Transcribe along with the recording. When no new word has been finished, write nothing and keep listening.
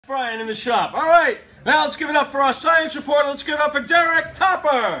Brian in the shop. All right, now let's give it up for our science reporter. Let's give it up for Derek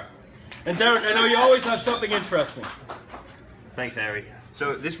Topper. And Derek, I know you always have something interesting. Thanks, Harry.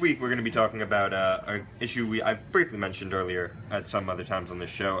 So this week we're going to be talking about an issue I've briefly mentioned earlier at some other times on this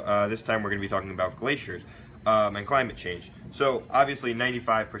show. This time we're going to be talking about glaciers and climate change. So obviously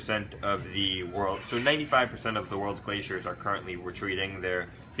 95% of the world's glaciers are currently retreating. They're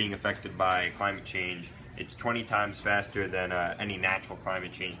being affected by climate change. It's 20 times faster than any natural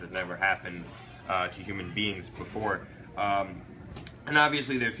climate change that never happened to human beings before. And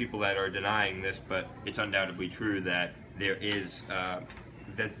obviously there's people that are denying this, but it's undoubtedly true that there is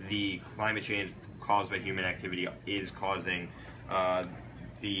that the climate change caused by human activity is causing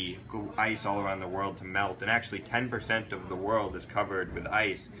the ice all around the world to melt, and actually 10% of the world is covered with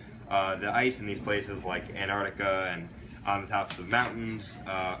ice. The ice in these places like Antarctica and on the tops of the mountains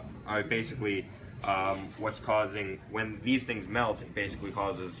are basically what's causing, when these things melt, it basically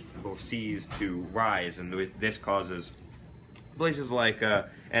causes both seas to rise, and this causes places like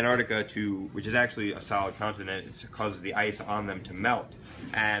Antarctica which is actually a solid continent, it causes the ice on them to melt.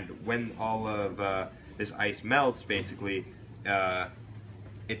 And when all of this ice melts, basically,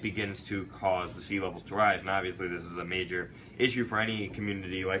 it begins to cause the sea levels to rise. And obviously this is a major issue for any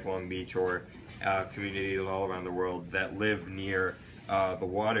community like Long Beach or communities all around the world that live near the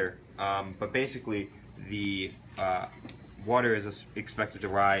water. But basically the water is expected to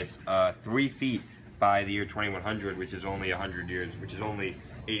rise 3 feet by the year 2100, which is only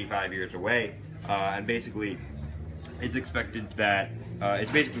 85 years away. And basically it's expected that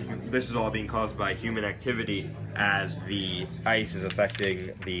this is all being caused by human activity, as the ice is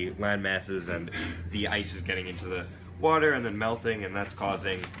affecting the land masses and the ice is getting into the water and then melting, and that's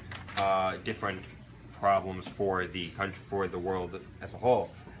causing different problems for the country, for the world as a whole.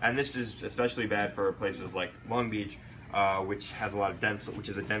 And this is especially bad for places like Long Beach, which has a lot of which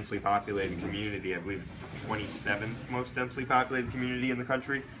is a densely populated community. I believe it's the 27th most densely populated community in the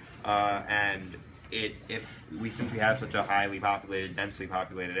country, and since we have such a highly populated, densely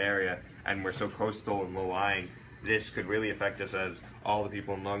populated area, and we're so coastal and low-lying, this could really affect us, as all the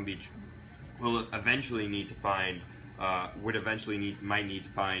people in Long Beach will eventually need to find, might need to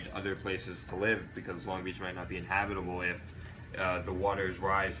find other places to live, because Long Beach might not be inhabitable if the waters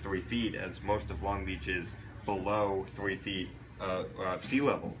rise 3 feet, as most of Long Beach is below 3 feet of sea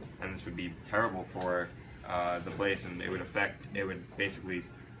level, and this would be terrible for the place, and it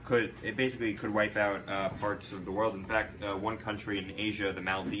basically could wipe out parts of the world. In fact, one country in Asia, the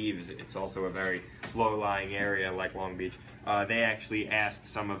Maldives, it's also a very low-lying area like Long Beach. They actually asked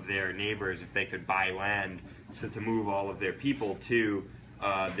some of their neighbors if they could buy land to move all of their people to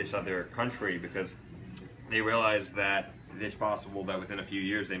this other country, because they realized that it's possible that within a few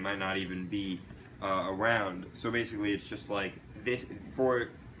years they might not even be around. So basically it's just like this,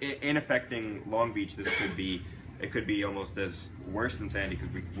 in affecting Long Beach, it could be almost as worse than Sandy, because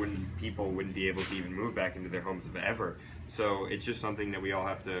people wouldn't be able to even move back into their homes ever. So it's just something that we all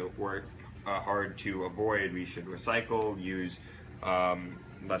have to work hard to avoid. We should recycle, use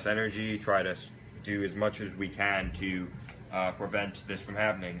less energy, try to do as much as we can to prevent this from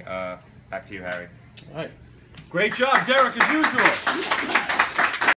happening. Back to you, Harry. All right. Great job, Derek, as usual.